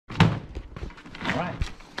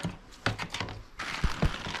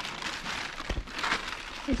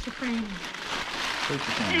frame.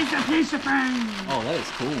 Picture frame. It's a picture frame. Oh, that is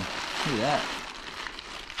cool. Look at that.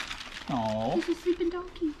 Oh. It's a sleeping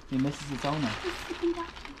donkey. It misses its owner. It's a sleeping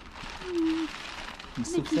donkey.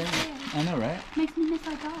 It's so Makes me sad. sad. I know, right? Makes me miss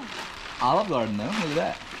our dog. Olive Garden, though. Look at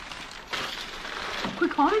that.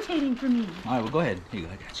 Quit commentating for me. All right, well, go ahead. Here you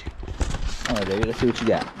go. I got you. All right, baby. Let's see what you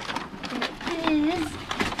got. It is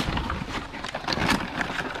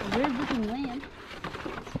a weird looking lamp.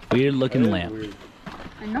 Weird looking lamp. Weird.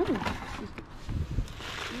 I know.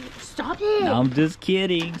 Stop it. No, I'm just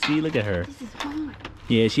kidding. See, look at her. This is fine.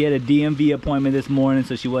 Yeah, she had a DMV appointment this morning,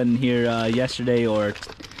 so she wasn't here yesterday or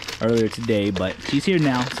earlier today, but she's here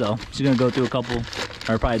now, so she's gonna go through a couple,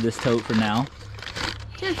 or probably this tote for now.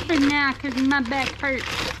 Just for now, because my back hurts.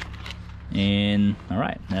 And, all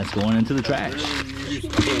right, that's going into the trash.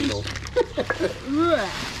 Ugh.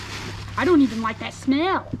 I don't even like that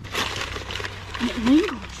smell. And it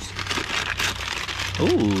lingers.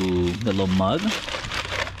 Ooh, the little mug.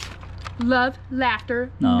 Love,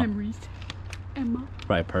 laughter, No. memories. Emma.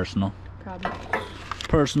 Probably personal. Probably.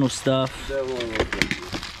 Personal stuff.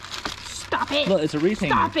 Stop it. Look, it's a wreath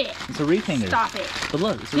hanger. Stop it. It's a wreath hanger. Stop it. But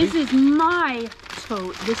look, it's a This wreath. is my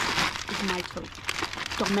tote. This is my tote.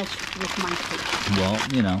 Don't mess with my tote. Well,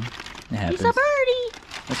 you know, it happens. It's a birdie.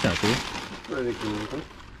 That's kind of cool. Pretty cool.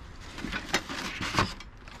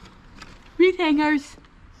 Wreath hangers.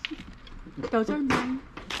 Those are mine.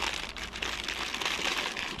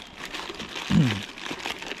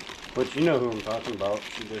 But you know who I'm talking about.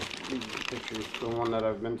 This picture, the one that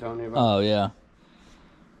I've been telling you about. Oh, yeah.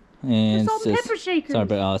 And They're salt and pepper shakers. Sorry,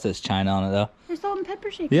 but oh, it says China on it, though. They're salt and pepper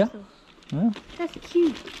shakers. Yeah. Though. Yeah. That's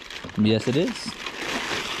cute. Yes, it is.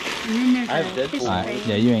 And then there's I have a Deadpool. fish All right. frame.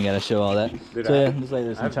 Yeah, you ain't got to show all that. Dude, So, I- yeah, looks like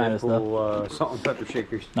there's I some have China stuff. Deadpool, salt and pepper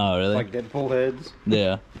shakers. Oh, really? Like Deadpool heads.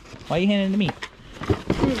 Yeah. Why are you handing it to me?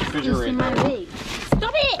 Dude, you're it's in right my there. way.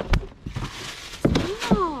 Stop it!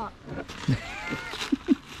 Stop!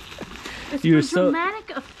 It's You're for so- dramatic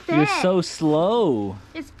effect. You're so slow.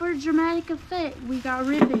 It's for dramatic effect. We got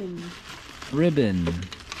ribbon. Ribbon.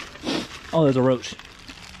 Oh, there's a roach.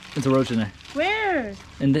 There's a roach in there. Where?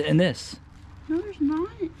 In this. No, there's not.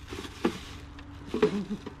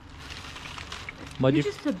 Why'd You're you?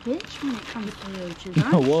 just a bitch when it comes to roaches,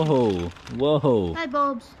 aren't you? Whoa, whoa. Light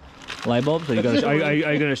bulbs. Light bulbs? Are you gonna are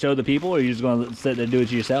you gonna show the people, or are you just gonna sit there and do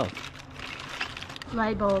it yourself?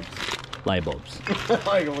 Light bulbs. Light bulbs.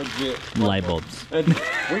 Like legit. Light bulbs. And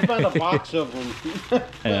we found a box of them.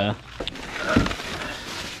 Yeah.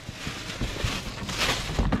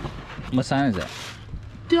 What sign is that?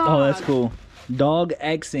 Dog. Oh, that's cool. Dog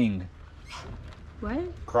Xing. What?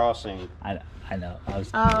 Crossing. I know. I was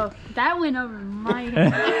Oh, that went over my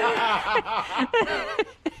head.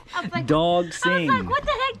 I was like, dog I was sing. like, what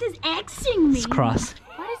the heck does Xing mean? It's cross.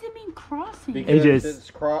 What does it mean crossing? Because just-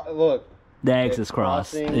 it's look, The X It's is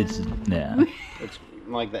cross. crossing. It's yeah. it's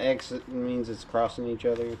like the X means it's crossing each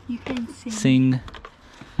other. You can sing. Sing.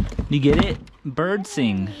 You get it? Bird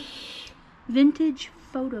sing. Vintage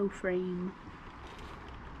photo frame.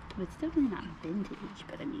 It's definitely not vintage,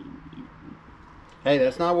 but I mean, you know, Hey,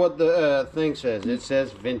 that's not what the thing says. It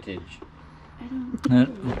says vintage. I don't.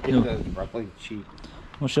 No. That's probably cheap.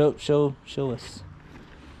 Well, show us.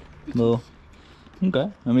 Well,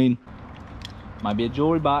 okay. I mean, might be a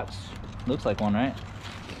jewelry box. Looks like one, right?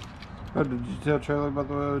 Oh, did you tell Charlie about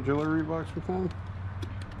the jewelry box we found?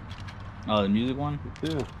 Oh, the music one?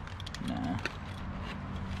 Yeah. Nah.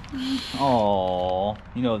 Oh,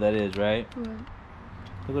 you know what that is, right? What?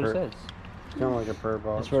 Look what it says. It's kind of like a prayer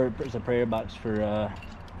box. It's a prayer box for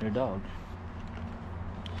their dog.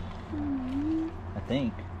 I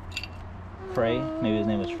think. Frey. Maybe his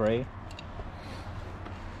name was Frey.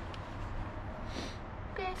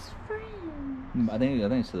 Best friend. I think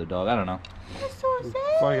it's to their dog. I don't know. That's so sad.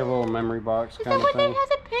 It's like a little memory box Is kind that of what that thing. has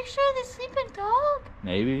a picture of the sleeping dog?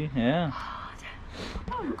 Maybe. Yeah.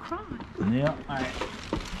 I'm crying. Yeah. All right.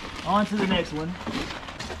 On to the next one.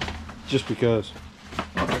 Just because.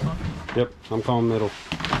 Oh, this one. Yep, I'm calling middle.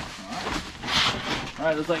 All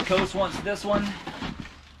right. Looks like Coast wants this one.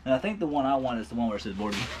 And I think the one I want is the one where it says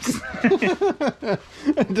board games.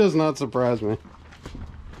 It does not surprise me.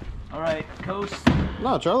 All right, Coast.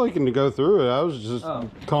 No, Charlie can go through it. I was just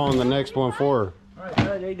calling the next one for her. All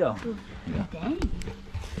right, there you go. Dang.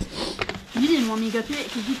 You didn't want me to go through it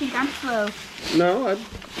because you think I'm slow. No, I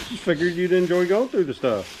just figured you'd enjoy going through the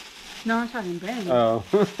stuff. No, I'm talking Brandon. Oh.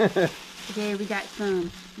 Okay, we got some.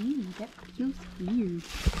 Ooh, that feels weird.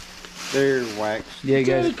 They're waxed. Yeah,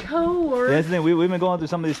 guys. Decor. Yeah, that's the thing. We've been going through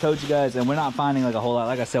some of these totes, you guys, and we're not finding like a whole lot.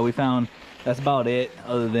 Like I said, we found that's about it,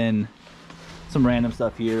 other than some random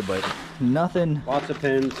stuff here, but nothing. Lots of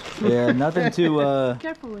pins. Yeah, nothing too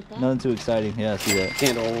Careful with that. nothing too exciting. Yeah, I see that.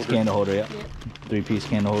 Candle holder. Candle holder, yeah. Yep. 3-piece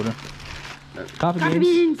candle holder. Coffee Coffee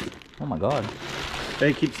beans. beans. Oh my god.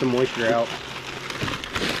 That keeps the moisture out.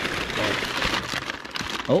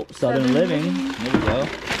 Oh, Southern Living. There we go.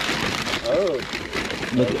 Oh.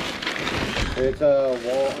 Look at It's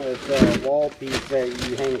a wall piece that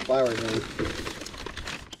you hang flowers in.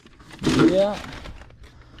 yeah.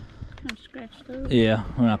 I'm scratched up. Yeah,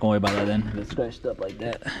 we're not gonna worry about that then. If it's scratched up like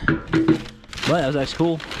that. But that was actually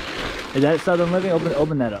cool. Is that Southern Living?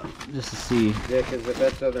 Open that up just to see. Yeah, because if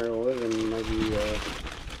that's Southern Living, maybe it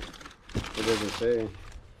doesn't say.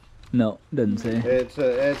 No, doesn't say.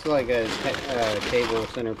 It's like a table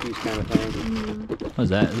centerpiece kind of thing. What's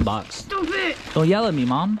that? It's a box. Stupid. Don't yell at me,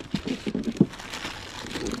 Mom.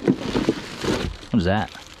 What's that?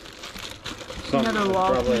 Another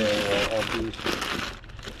wall Probably a wall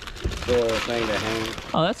piece. Little thing to hang.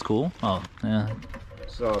 Oh, that's cool. Oh, yeah.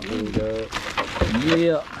 Saw it being good.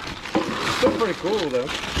 Yeah. Still pretty cool though.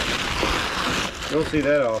 You don't see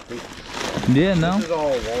that often. Yeah, no. This is all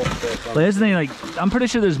wall stuff. But here's the thing, like, I'm pretty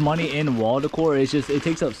sure there's money in wall decor. It's just, it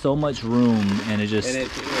takes up so much room, and it just... And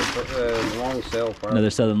it's long sale probably. Another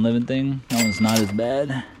Southern Living thing. That one's not as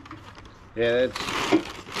bad. Yeah,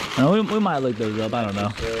 it's... No, we might look those up. I don't know.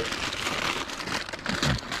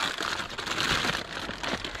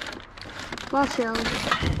 Wall shells.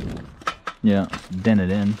 Yeah, dent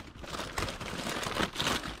it in.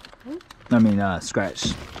 I mean, scratch.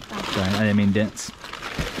 Sorry, I didn't mean dents.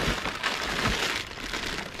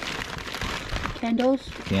 Candles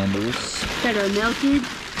Candles. that are melted.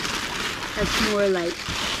 That's more like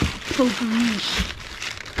potpourri.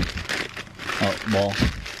 Oh, wall.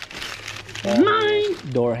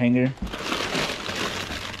 Mine. Door hanger.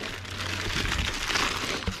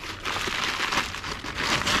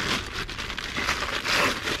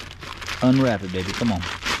 Unwrap it, baby. Come on.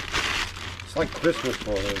 It's like Christmas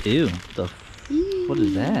for us. Ew. What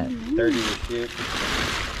is that? Dirty as shit.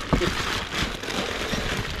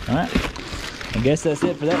 Alright. I guess that's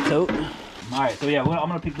it for that tote. Alright, so yeah, I'm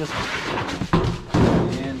going to pick this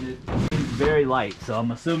one. And it's very light, so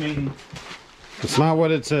I'm assuming... It's not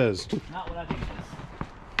what it says. Not what I think it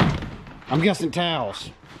is. I'm guessing towels.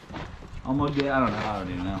 I'm gonna get, I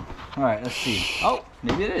don't even know. Alright, let's see. Oh,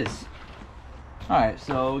 maybe it is. Alright,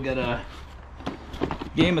 so we got a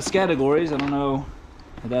game of categories. I don't know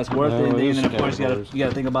if that's worth No, anything. it is And then of course categories. you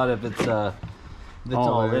gotta think about if it's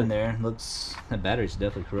all there. in there. Looks, that battery's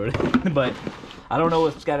definitely corroded. But I don't know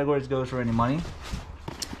if categories goes for any money.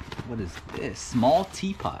 What is this? Small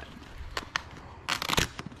teapot.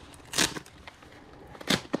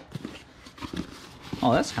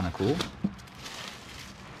 Oh, that's kind of cool. Look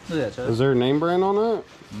at that, Chuck. Is there a name brand on that?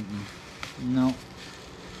 No.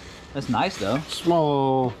 That's nice though.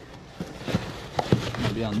 Small.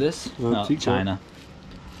 Maybe on this? No, No, teapot. China.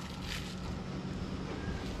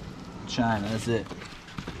 China, that's it.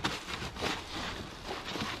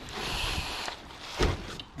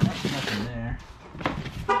 Nothing there.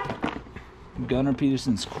 Gunnar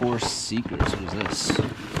Peterson's Course Secrets. What is this?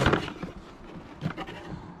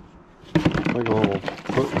 Like a little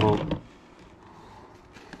foot pump.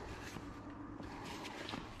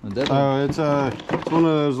 Oh, it's one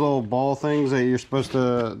of those little ball things that you're supposed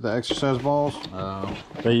to, the exercise balls Oh,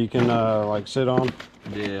 that you can like sit on,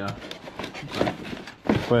 yeah.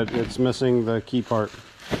 but it's missing the key part.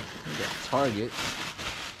 We got Target.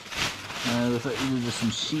 Looks like these are just some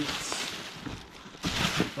sheets.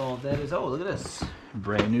 That's all that is. Oh, look at this.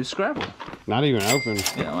 Brand new Scrabble. Not even open.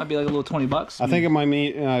 Yeah, it might be like a little $20. I think it might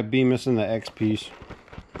be missing the X piece.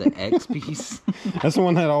 The X piece. That's the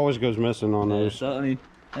one that always goes missing on Yeah, those. so, I mean,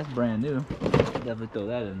 that's brand new. Definitely throw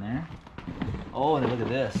that in there. Oh, and then look at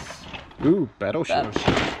this. Ooh, Battleship.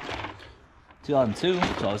 Battleship. 2002,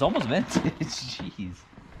 so it's almost vintage. Jeez.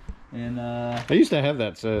 And, I used to have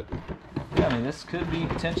that set. yeah, I mean, this could be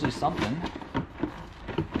potentially something.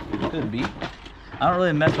 Could be. I don't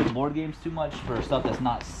really mess with board games too much for stuff that's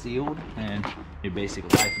not sealed. And your basic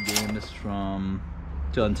life game is from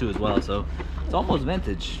 2002 as well, so it's almost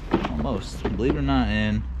vintage. Almost. Believe it or not,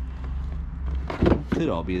 and could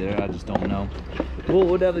all be there, I just don't know.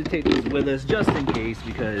 We'll definitely take these with us just in case,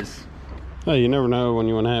 because Oh, you never know when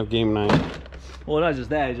you want to have game night. well, not just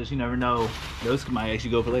that, it's just you never know. Those might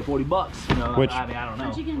actually go for like $40, you know. Which- I mean, I don't know.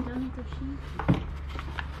 Aren't you gonna donate those sheets?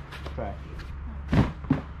 Try.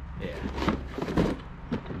 Yeah.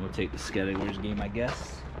 We'll take the categories game, I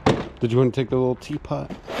guess. Did you want to take the little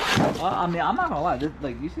teapot? I mean, I'm not gonna lie. This,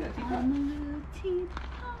 like, you see that teapot? I'm a little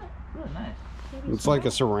teapot. Really nice. It's like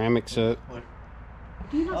a ceramic set.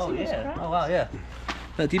 Do you not Oh see those yeah. cracks? Oh wow, yeah.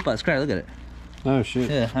 That teapot's cracked. Look at it. Oh shit.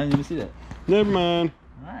 Yeah, I didn't even see that. Never mind.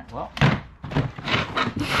 Alright, well.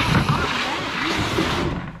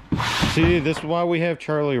 See, this is why we have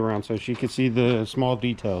Charlie around, so she can see the small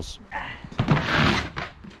details.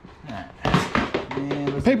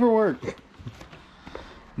 And Paperwork.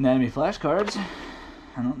 Anatomy flashcards.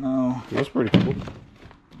 I don't know. That's pretty cool.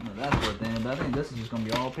 No, that's worth it, but I think this is just gonna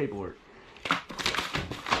be all paperwork.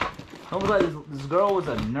 Almost like this girl was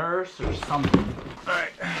a nurse or something. Alright,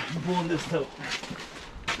 I'm pulling this tote.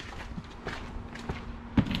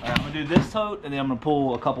 Alright, I'm gonna do this tote and then I'm gonna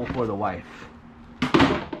pull a couple for the wife.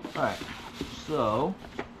 Alright, so.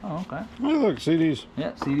 Oh, okay. Hey, look, CDs.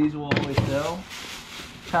 Yeah, CDs will always sell.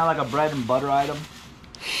 Kind of like a bread and butter item.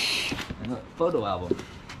 And look, photo album.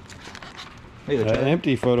 Hey, An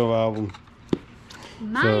empty photo album.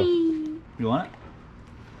 Mine. You want it?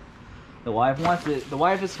 The wife wants it. The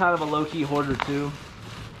wife is kind of a low-key hoarder too.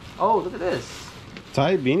 Oh, look at this.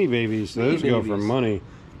 Tight Beanie Babies. Those Beanie go for Babies. money.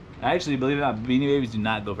 Actually, believe it or not, Beanie Babies do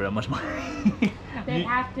not go for that much money. They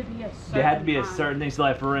have to be a certain They have to be a kind. certain thing. So,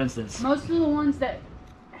 like for instance. Most of the ones that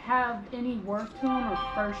have any work to them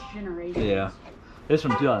are first generation. Yeah. This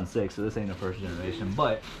from 2006, so this ain't the first generation.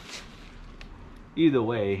 But either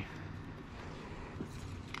way,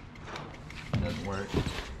 it doesn't work.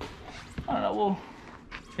 I don't know. Well,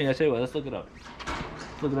 hey, I tell you what. Let's look it up.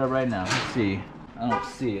 Let's look it up right now. Let's see. I don't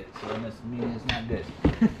see it, so that must mean it's not good.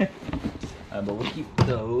 But we'll keep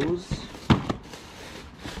those.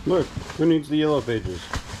 Look, who needs the yellow pages?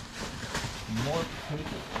 More paper.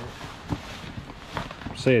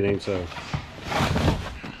 Say it ain't so.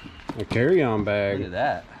 A carry-on bag. Look at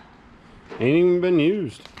that. Ain't even been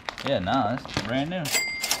used. Yeah, nah, that's brand new.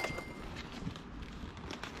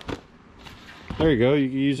 There you go. You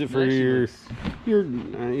can use it for That your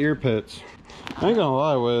ear pets. I ain't gonna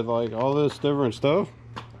lie, with like all this different stuff,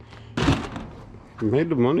 you made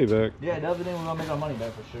the money back. Yeah, another thing we're gonna make our money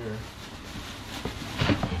back for sure.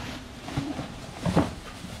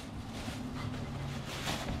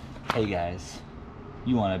 Hey guys,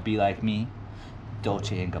 you wanna be like me?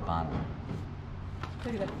 Dolce & Gabbana.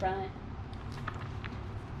 Look at the front.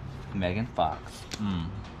 Megan Fox.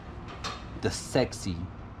 The sexy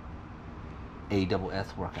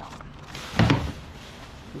ASS workout.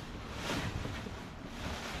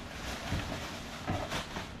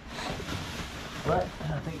 But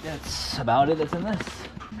I think that's about it that's in this.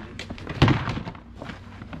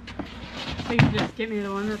 So you just get me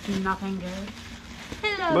the one that's nothing good.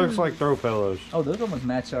 Hello. Looks like throw pillows. Oh, those almost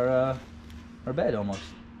match our bed almost.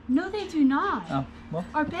 No, they do not. Oh, well.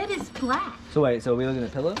 Our bed is black. So wait, so are we looking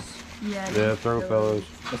at pillows? Yeah. Yeah, throw pillows.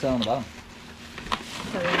 What's that on the bottom?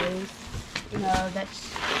 Pillows. No,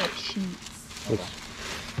 that's sheets. Okay.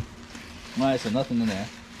 Alright, so nothing in there.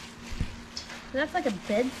 That's like a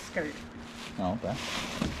bed skirt. Oh, okay.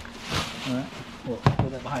 Alright. Well,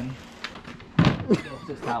 put that behind you. It's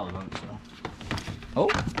just towels on it, so. Oh!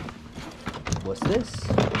 What's this?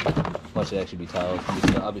 Well, it should actually be towels.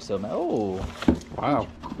 I'll be so mad. Oh! Wow.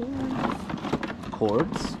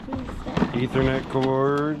 Cords. Ethernet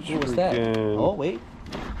cords. What's that? freaking Oh, wait.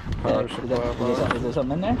 Power Is supply is there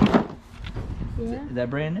something in there? Yeah. Is that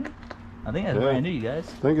brand new? I think that's Yeah. brand new, you guys.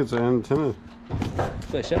 I think it's an antenna.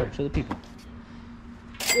 Go ahead, show the people.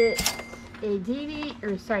 It's a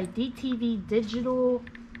DTV digital.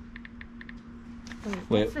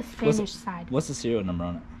 Wait, What's the Spanish side? What's the serial number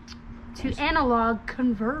on it? To analog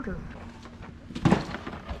converter.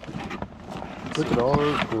 Look at all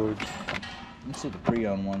those cords. Let's see what the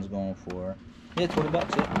pre-owned one's going for. Yeah,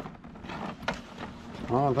 $20, yeah.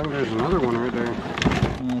 Oh, I think there's another one right there.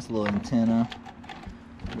 Nice little antenna.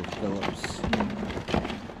 Little Phillips.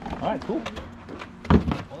 Alright, cool.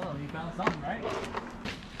 Well, you found something, right?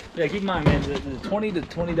 Yeah, keep in mind, man, the $20 to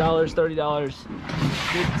 $20, $30,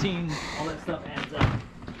 $15, all that stuff adds up.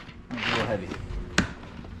 It's a little heavy.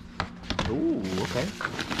 Ooh, okay.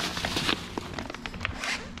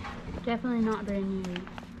 Definitely not brand new.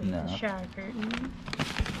 But No. it's a shower curtain.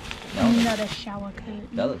 No, Not a shower curtain.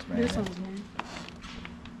 That looks brand This new. one's new.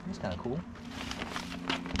 It's kind of cool.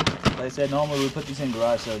 Like I said, normally we put these in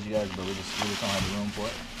garage sales, you guys, but we just don't have the room for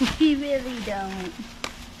it. We really don't.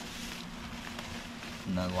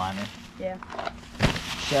 Another liner. Yeah.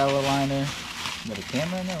 Shower liner. Got a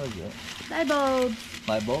camera in there? What is it? Light bulbs.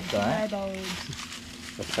 Light bulbs, alright. Light bulbs.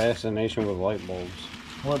 A fascination with light bulbs.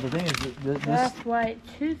 Well, the thing is, this Soft white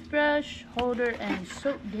toothbrush, holder, and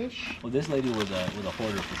soap dish. well, this lady was a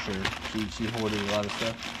hoarder for sure. She hoarded a lot of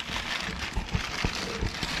stuff.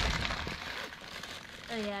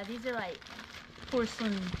 Oh yeah, these are like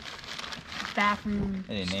porcelain bathroom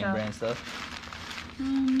Any name stuff. brand stuff?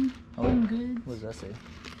 Home Oh, Goods. what does that say?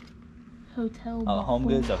 Hotel. Oh, Home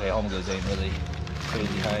Buckle. Goods? Okay, Home Goods ain't really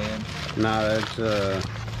crazy high end. Nah,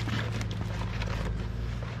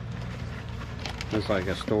 that's like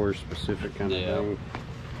a store specific kind of thing.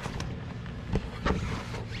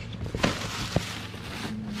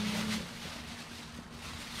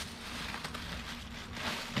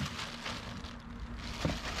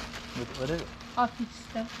 What is it? Office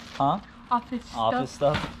stuff. Huh? Office stuff. Office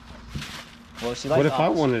stuff? Well, she likes What if I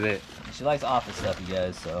office. wanted it? She likes office stuff, you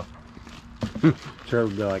guys, so. Trevor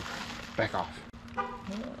would be like, back off.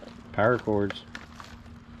 Power cords.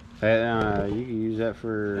 That, you can use that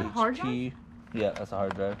for... Hard drive? HP. Yeah, that's a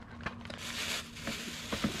hard drive.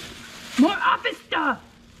 More office stuff.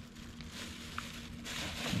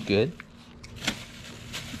 Good.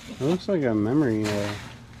 It looks like a memory.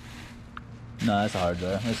 No, that's a hard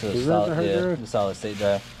drive. It's a Is that solid, the hard yeah, drive? a solid state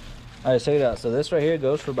drive. All right, check it out. So this right here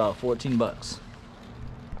goes for about 14 bucks.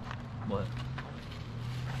 What?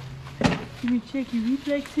 Let me check your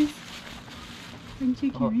reflexes. Let me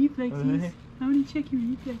check your reflexes. I want to check your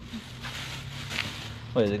reflexes.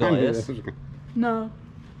 Wait, is it going like this? No.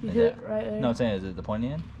 You Is hit it that- right there. No, I'm saying, is it the pointy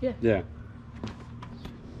end? Yeah.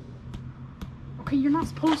 Okay, you're not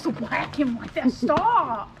supposed to whack him like that.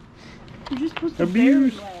 Stop. You're just supposed to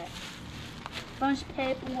Abuse. barely whack. Bunch of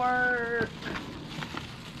paperwork.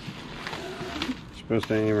 Supposed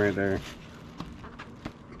to aim right there.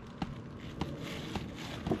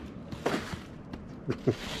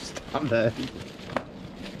 Stop that.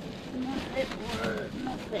 More paperwork.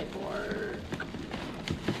 More paperwork.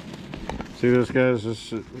 See, this guy's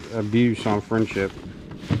just abuse on friendship.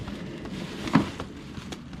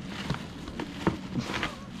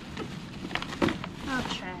 Oh,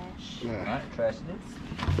 trash. Alright, trash it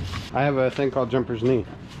is. I have a thing called jumper's knee.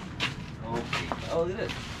 Oh, look at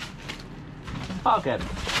this. File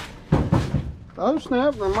cabinet. Oh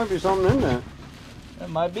snap, there might be something in that. That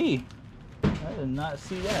might be. I did not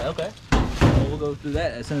see that. Okay. Well, we'll go through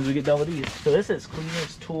that as soon as we get done with these. So this is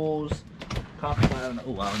cleaners, tools, coffee pot.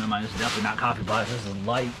 Oh, wow, never mind. This is definitely not coffee pot. This is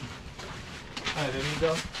light. Alright, there you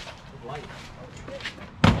go. Light.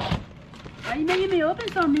 Why are you making me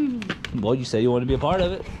open so many? Well, you said you wanted to be a part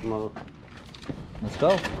of it. Mother. Let's go.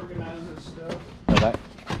 Organize this stuff. Okay.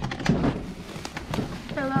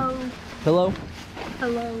 Hello. Pillow.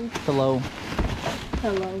 Hello. Pillow.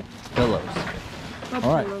 Hello. Pillows. What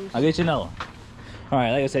All right. pillows? I'll get you another one. All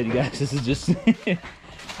right. Like I said, you guys, this is just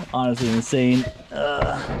honestly insane. Take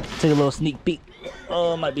a little sneak peek.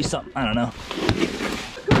 Oh, it might be something. I don't know.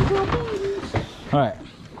 All right.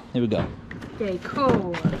 Here we go. Okay,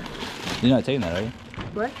 cool. You're not taking that, are you?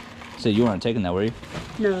 What? So you weren't taking that, were you?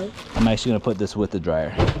 No. I'm actually gonna put this with the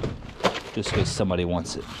dryer, just in case somebody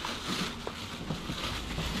wants it.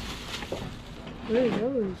 What are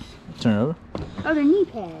those? Turn it over. Oh, they're knee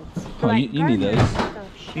pads. Oh, Like you need gardener those.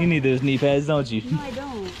 stuff. You need those knee pads, don't you? No, I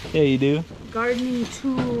don't. Yeah, you do. Gardening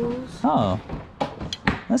tools. Oh,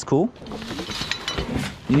 that's cool.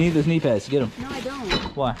 You need those knee pads. Get them. No, I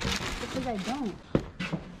don't. Why? Because I don't.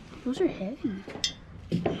 Those are heavy.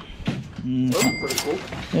 Mm, Those are pretty cool.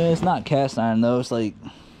 yeah, it's not cast iron though. It's like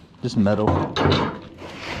just metal.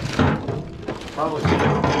 Probably.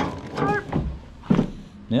 Tarp.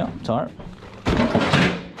 Yeah, tarp.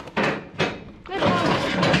 Good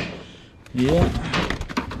one. Yeah.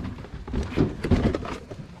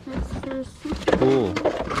 Cool.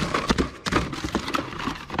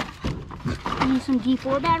 You need some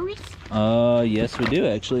D4 batteries? Yes, we do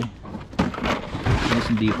actually. Need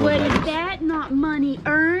some D4 What is batteries. that? Not money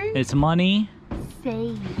earned? It's money.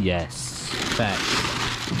 Saved. Yes. Facts.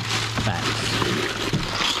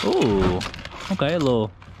 Facts. Ooh. Okay, a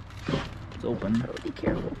little. It's open. Oh, be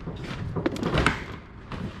careful.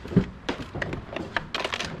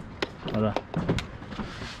 Hold on.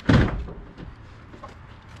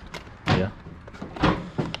 Yeah.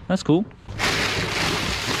 That's cool.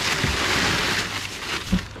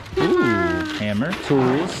 Ooh. Hammer.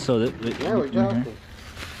 Tools. So that. There we go.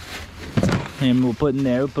 And we'll put in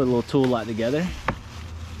there. We'll put a little tool lot together.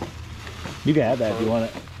 You can have that if you want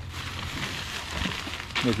it.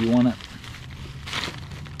 If you want it.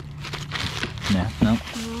 Nah, no.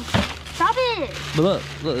 Stop it! But look,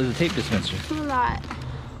 there's a tape dispenser. It's a lot.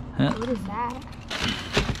 Yeah. What is that?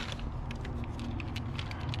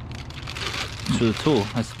 It's for the tool.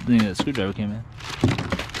 That's the thing that screwdriver came in.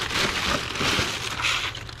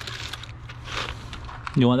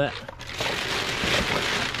 You want that?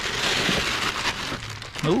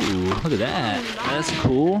 Ooh, look at that. That's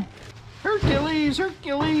cool. Hercules,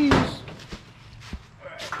 Hercules.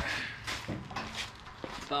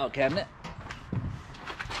 File cabinet.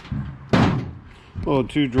 Little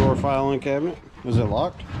 2-drawer filing cabinet. Is it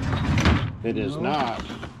locked? It is not.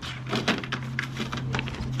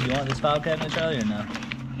 You want this file cabinet, Charlie, or no?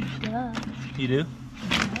 Yeah. You do?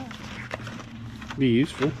 Be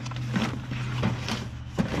useful.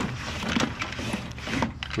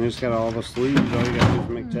 And it's got all the sleeves. All you gotta do is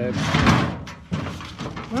make tabs.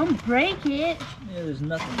 Don't break it. Yeah, there's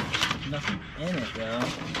nothing in it, though.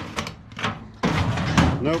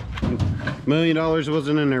 Nope. $1 million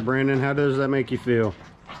wasn't in there, Brandon. How does that make you feel?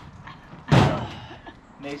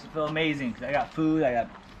 Makes me feel amazing, because I got food, I got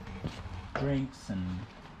drinks, and...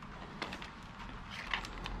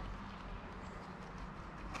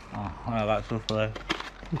 Oh, I got so full.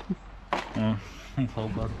 Yeah, I'm so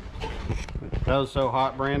good. That was so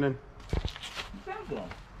hot, Brandon. Sounds good.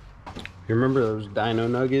 You remember those Dino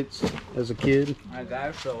Nuggets as a kid? Alright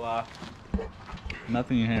guys, so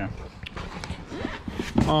nothing in here.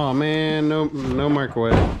 Oh man, no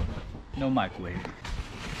microwave. No microwave.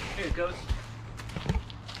 Here it goes.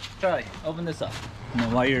 Charlie, open this up.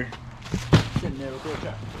 And while you're sitting there, we'll go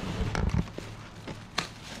try.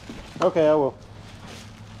 Okay, I will.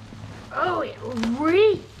 Oh, it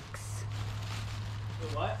reeks.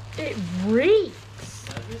 What? It reeks.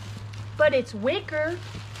 Does it? But it's wicker.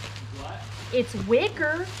 What? It's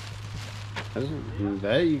wicker. That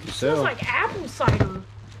you can It sell. smells like apple cider.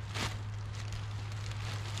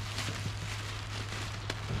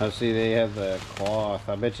 I see they have the cloth.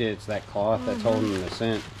 I bet you it's that cloth that's holding the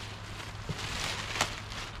scent.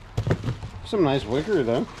 Some nice wicker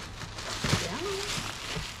though. Yeah.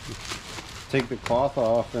 Take the cloth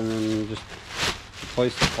off and then just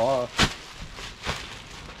replace the cloth.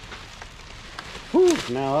 Whew,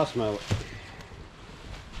 now I smell it.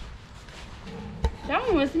 That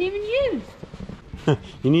one wasn't even used.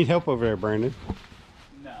 You need help over there, Brandon.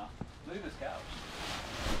 No. Look at this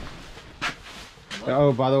couch.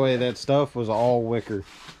 Oh, by the way, that stuff was all wicker.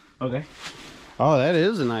 Okay. Oh, that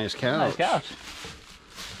is a nice couch. Nice couch.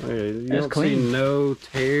 Okay, you That's don't clean. see no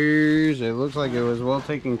tears. It looks like it was well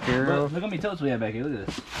taken care Look, of. look how many totes we have back here. Look at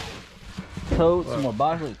this. Totes, some more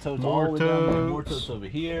boxes, totes More all the way down there, more totes. totes over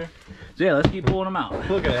here. So yeah, let's keep pulling them out.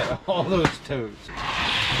 Look at that, all those totes.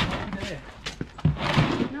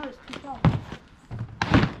 No, it's too tall.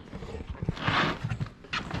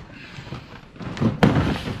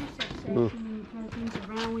 Things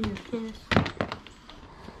around when you kiss.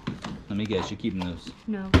 Let me guess, you're keeping those.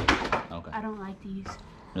 No, Okay. I don't like these.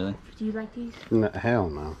 Really? Do you like these? No, hell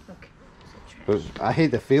no. Okay. But I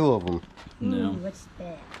hate the feel of them. No. Ooh, what's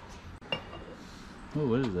that? Oh,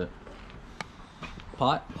 what is that?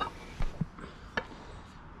 Pot?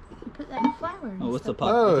 You put that in flour. and Oh, what's the stuff.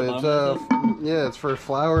 pot? Oh, What's the it's bottom of this? yeah, it's for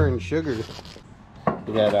flour and sugar.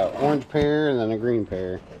 You got an orange pear and then a green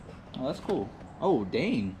pear. Oh, that's cool. Oh,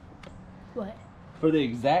 dang. What? For the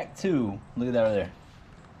exact two. Look at that right there.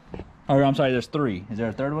 Or I'm sorry, there's three. Is there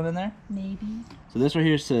a third one in there? Maybe. So this right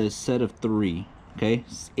here says set of 3. Okay,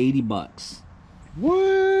 it's $80.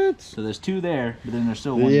 What? So there's 2 there, but then there's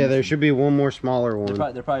still one. Yeah, there missing. should be one more smaller one.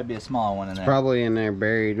 There'll probably be a small one in there. Probably in there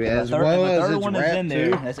buried, If as a third, well if a as third it's one is wrapped in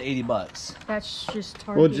there, too. that's $80. That's just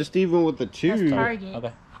Target. Well, just even with the That's two. Target.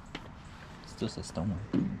 Okay. Still says stone.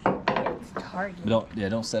 It's Target. But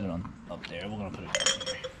don't set it on up there. We're gonna put it back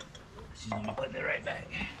here. She's gonna be putting it right back.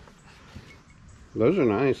 Those are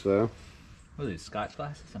nice though. What are these, Scotch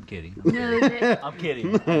glasses? I'm kidding. No, I'm kidding.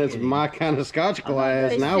 I'm It's kidding. my kind of Scotch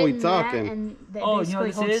glass. they Now fit we in that talking. and they Oh, you know what basically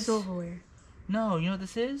this hold is? silverware. No, you know what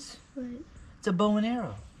this is? What? It's a bow and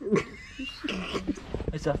arrow.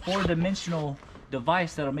 It's a 4-dimensional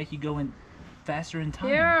device that'll make you go in faster in time.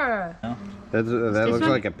 Yeah. No? That looks one?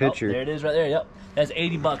 like a Oh, picture. there it is right there. Yep. That's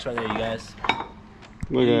 $80 right there, you guys.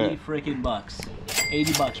 Look at 80 freaking bucks.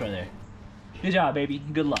 $80 right there. Good job, baby.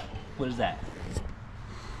 Good luck. What is that?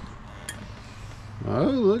 Oh,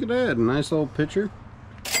 look at that. Nice little picture.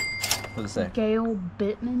 What does it say? Gail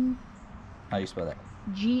Bittman. How you spell that?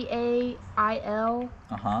 Gail.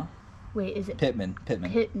 Uh-huh. Wait, is it Pittman.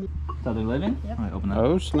 Pittman? Southern Living? Yep. All right, open that.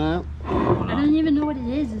 Oh, snap. I don't even know what it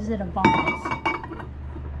is. Is it a vase?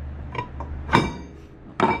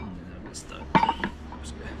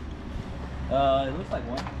 It looks like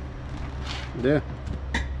one. Yeah.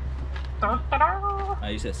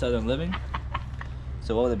 You said Southern Living?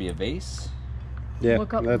 So what would it be, a vase? Yeah.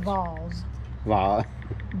 Look up that's balls.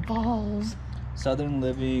 Balls. Southern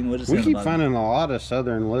Living, what is it? We keep finding a lot of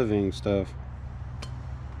Southern Living stuff.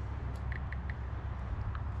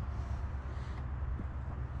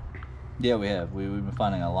 Yeah, we have. We've been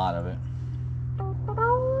finding a lot of it.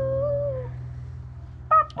 Oh,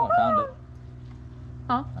 I found it.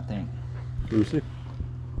 Huh? I think. Let me see.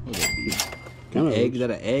 What would that be? Kinda Egg? looks- Is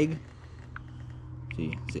that an egg?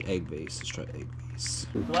 See, it's an egg vase. Let's try egg vase.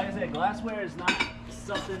 So like I said, glassware is not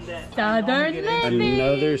something that Southern Living.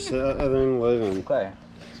 Another Southern Living. Okay.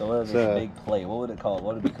 So what is this big plate? What would it call?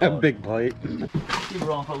 What would it be A called? big plate. Keep it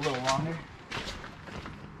on for a little longer.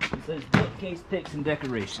 It says bookcase picks and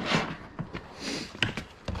decorations.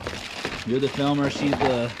 You're the filmer, she's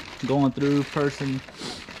the going through person,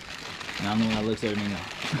 and I'm the one that looks everything up.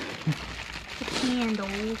 The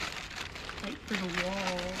candles, like for the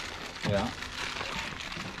wall. Yeah.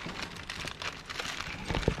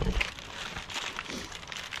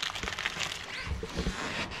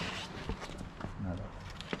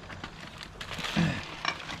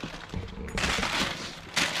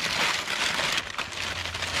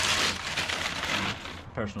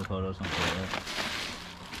 Personal photos, something like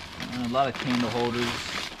that. A lot of candle holders.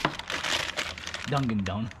 Dunkin'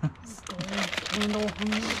 Donuts. Candle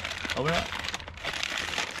holder. Open up.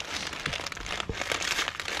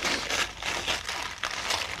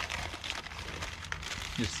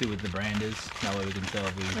 Just see what the brand is. That way we can tell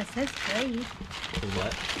if we. It says Glade. The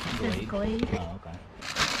what? It says Glade. Oh, okay.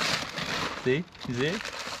 See? You see it?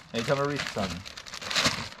 Hey, come and read something.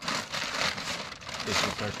 This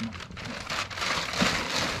is personal.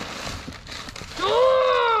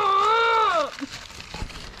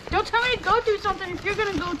 Don't tell me to go through something if you're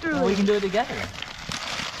gonna go through Well, we can do it together.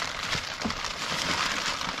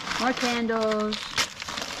 More candles.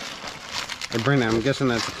 Hey, Brandon, I'm guessing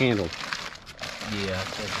that's a candle. Yeah,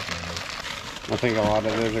 that's a candle. I think a lot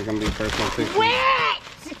of those are going to be personal pictures.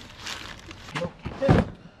 Wait! Nope.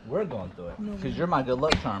 We're going through it. Because you're my good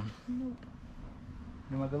luck charm. Nope.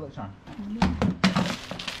 You're my good luck charm. Nope.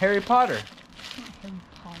 Harry Potter. Harry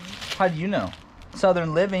Potter. How do you know?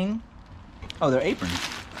 Southern Living. Oh, they're aprons.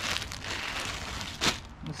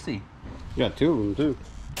 Let's see. You got two of them, too.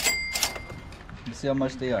 Let's see how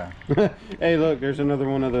much they are. Hey, look, there's another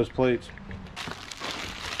one of those plates.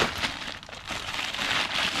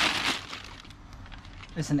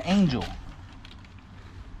 It's an angel.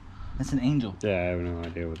 It's an angel. Yeah, I have no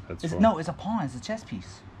idea what that's for. No, it's a pawn. It's a chess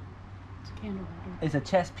piece. It's a candle holder. It's a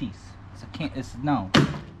chess piece. No.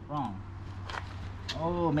 Wrong.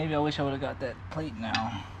 Oh, maybe I wish I would have got that plate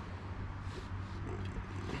now.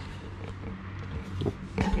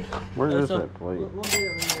 Where is So, that plate? We'll do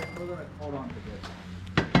it later. We're going to hold on to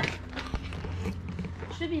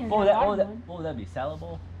this. Should be in What one. would that be? Salad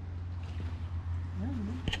bowl?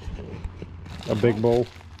 A big bowl.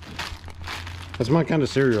 That's my kind of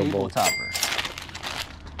cereal Table bowl. topper.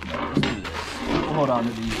 Let's do this. We'll hold on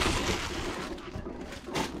to these.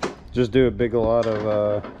 Just do a big lot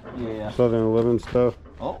of Yeah. Southern Living stuff.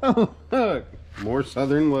 Oh, Look, more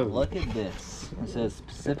Southern Living. look at this. It says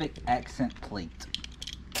Pacific Accent Plate.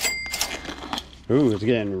 Ooh, it's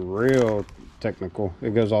getting real technical.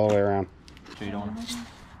 It goes all the way around. Sure you don't want to?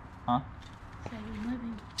 Huh? Southern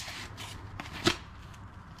Living.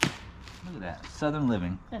 Look at that. Southern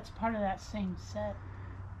Living. That's part of that same set.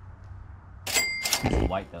 It's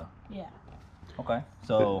white though. Yeah. Okay.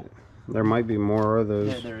 So There might be more of those.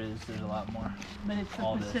 yeah, there is. There's a lot more. But it's a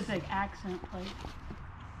All this. Pacific accent plate.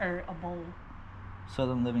 Or a bowl.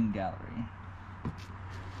 Southern Living Gallery.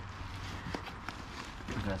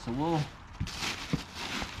 Okay, so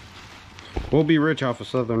We'll be rich off of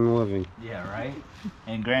Southern Living. yeah, right?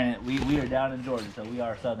 And granted, we are down in Georgia, so we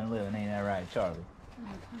are Southern Living, ain't that right, Charlie?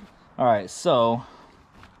 Alright, so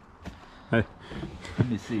Hey, let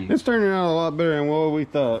me see. it's turning out a lot better than what we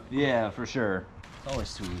thought. Yeah, for sure. It's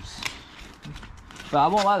always tools. But I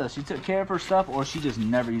won't lie though, she took care of her stuff or she just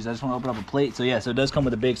never used it. I just want to open up a plate. So yeah, so it does come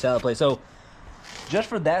with a big salad plate. So just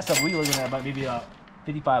for that stuff, we're looking at about maybe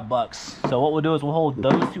 $55. So what we'll do is we'll hold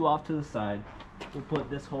those two off to the side. We'll put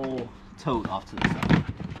this whole tote off to the side.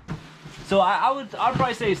 So I'd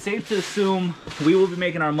probably say it's safe to assume we will be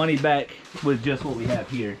making our money back with just what we have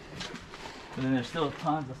here. And then there's still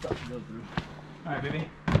tons of stuff to go through. All right, baby.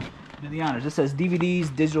 Do the honors. This says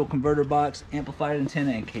DVDs, digital converter box, amplifier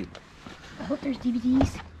antenna, and cable. I hope there's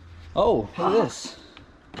DVDs. Oh, look at this.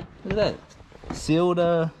 Look at that. Sealed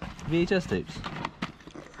VHS tapes.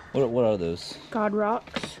 What are those? God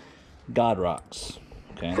Rocks. God Rocks.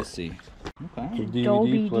 Okay, let's see. Okay.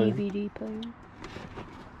 Dolby player. DVD player.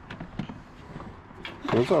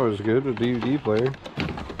 That's always good, a DVD player.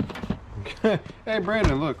 Hey,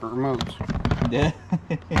 Brandon, look, remotes. Yeah.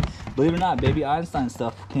 Believe it or not, Baby Einstein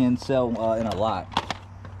stuff can sell in a lot.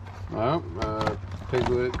 Well,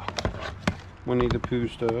 Piglet, Winnie the Pooh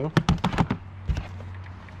stuff.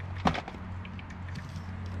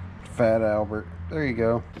 Fat Albert. There you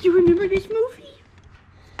go. Do you remember this movie?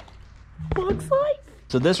 Bugs Life?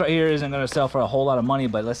 So this right here isn't going to sell for a whole lot of money,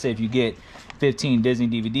 but let's say if you get 15 Disney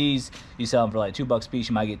DVDs, you sell them for like $2 a piece,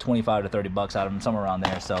 you might get 25 to 30 bucks out of them, somewhere around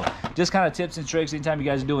there. So just kind of tips and tricks. Anytime you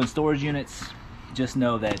guys are doing storage units, just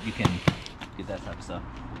know that you can get that type of stuff.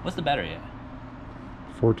 What's the battery at?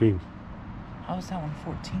 14. How is that one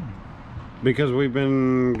 14? Because we've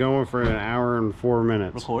been going for an hour and 4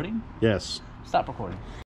 minutes. Recording? Yes. Stop recording.